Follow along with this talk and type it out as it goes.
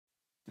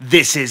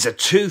This is a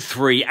 2,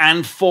 3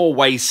 and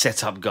 4-way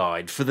setup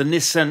guide for the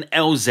Nissen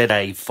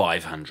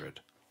LZA500.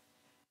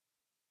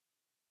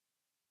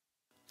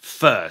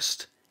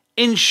 First,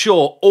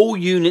 ensure all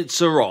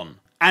units are on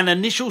and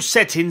initial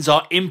settings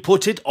are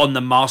inputted on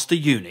the master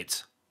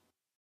unit.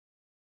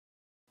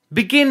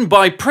 Begin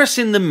by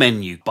pressing the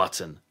menu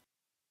button.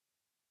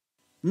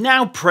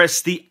 Now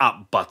press the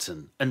up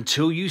button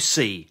until you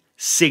see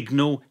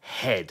Signal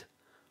Head.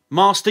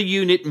 Master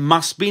unit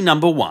must be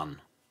number 1.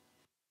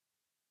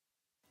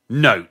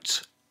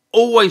 Note: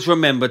 always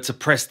remember to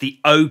press the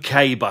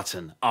OK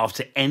button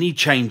after any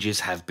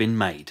changes have been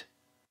made.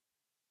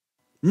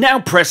 Now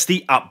press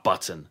the up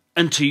button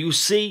until you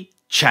see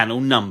Channel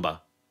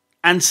Number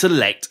and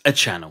select a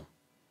channel.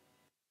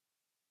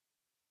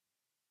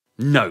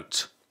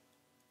 Note: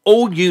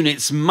 all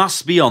units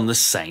must be on the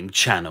same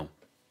channel.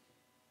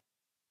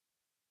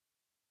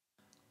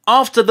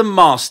 After the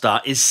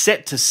master is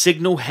set to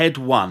Signal Head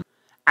 1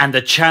 and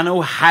the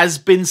channel has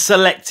been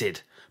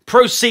selected,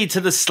 proceed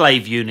to the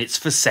slave units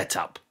for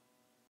setup.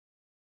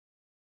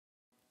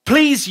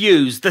 Please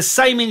use the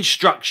same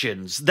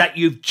instructions that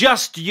you've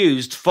just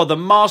used for the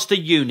master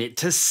unit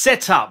to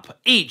set up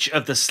each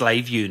of the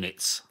slave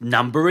units.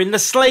 Numbering the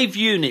slave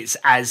units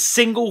as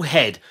single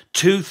head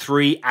 2,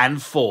 3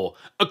 and 4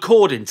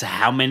 according to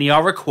how many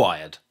are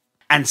required,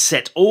 and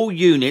set all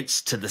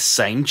units to the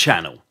same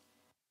channel.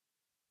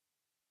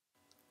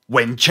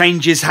 When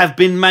changes have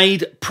been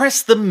made,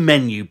 press the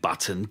menu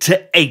button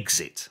to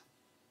exit.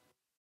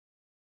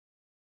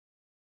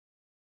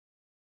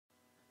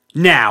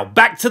 Now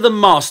back to the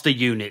master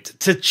unit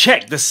to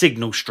check the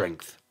signal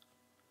strength.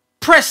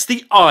 Press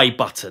the I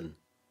button.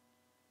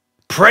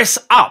 Press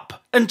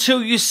up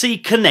until you see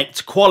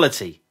Connect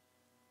Quality.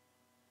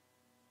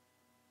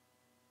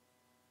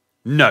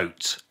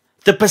 Note: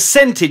 the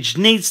percentage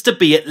needs to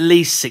be at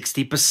least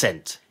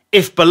 60%.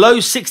 If below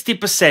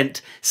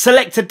 60%,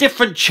 select a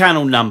different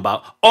channel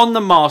number on the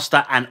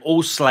master and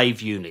all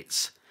slave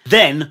units.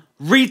 Then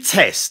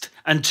retest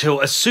until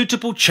a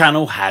suitable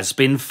channel has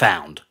been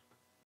found.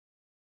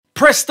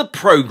 Press the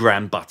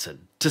Program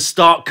button to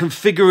start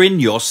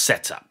configuring your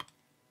setup.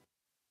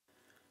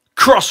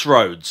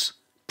 Crossroads.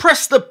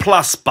 Press the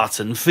plus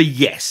button for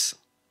yes.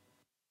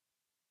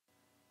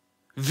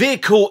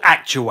 Vehicle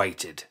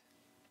Actuated.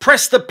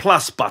 Press the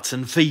plus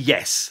button for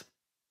yes.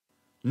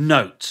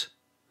 Note: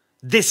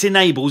 this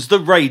enables the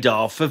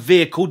radar for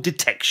vehicle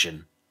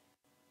detection.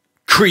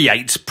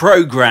 Create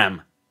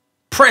Program.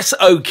 Press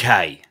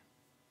OK.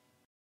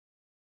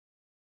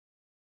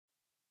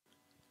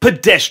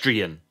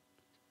 Pedestrian.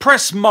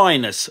 Press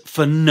minus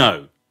for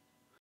no.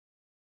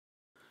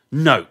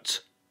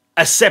 Note: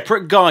 a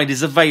separate guide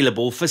is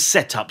available for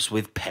setups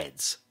with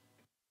PEDS.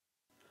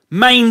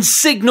 Main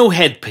signal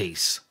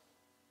headpiece.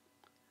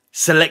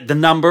 Select the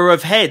number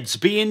of heads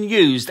being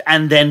used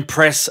and then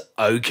press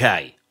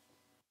OK.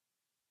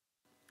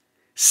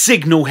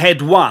 Signal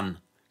Head 1,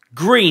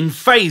 green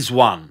phase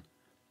 1.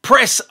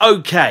 Press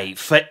OK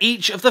for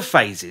each of the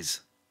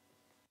phases.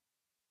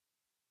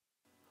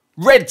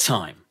 Red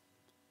time.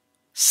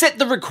 Set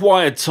the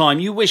required time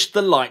you wish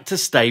the light to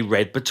stay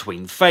red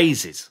between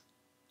phases.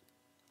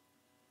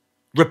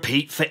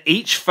 Repeat for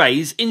each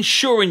phase,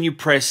 ensuring you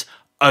press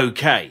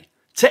OK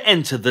to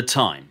enter the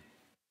time.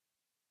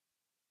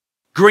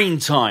 Green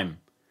time.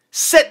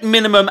 Set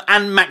minimum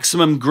and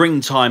maximum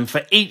green time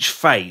for each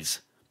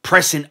phase,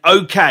 pressing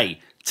OK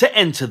to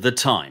enter the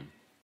time.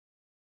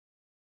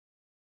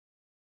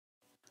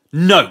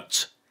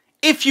 Note: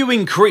 if you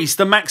increase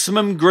the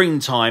maximum green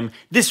time,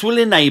 this will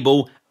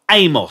enable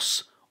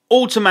AMOS,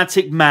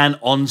 Automatic Man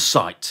on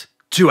Sight,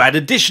 to add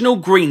additional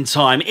green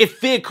time if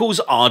vehicles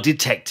are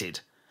detected.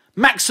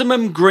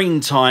 Maximum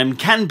green time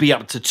can be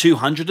up to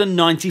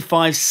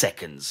 295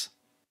 seconds.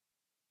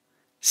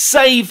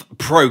 Save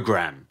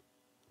Program.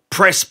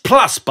 Press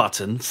plus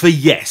button for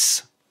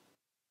yes.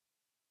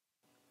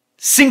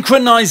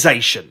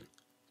 Synchronization.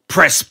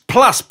 Press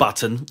plus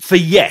button for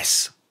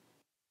yes.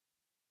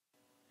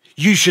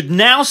 You should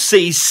now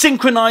see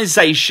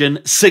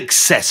synchronization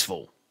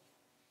successful.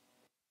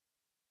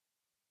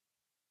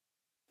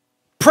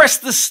 Press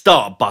the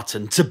start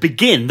button to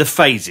begin the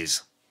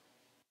phases.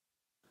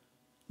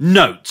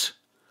 Note: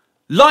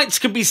 lights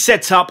can be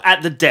set up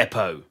at the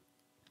depot,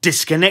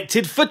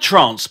 disconnected for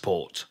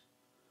transport.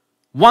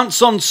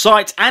 Once on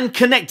site and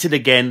connected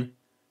again,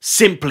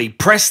 simply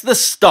press the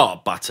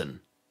start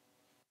button.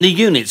 The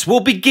units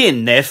will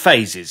begin their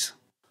phases.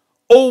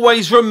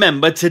 Always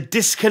remember to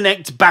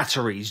disconnect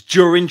batteries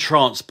during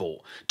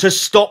transport to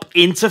stop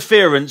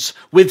interference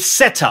with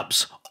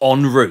setups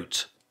en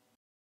route.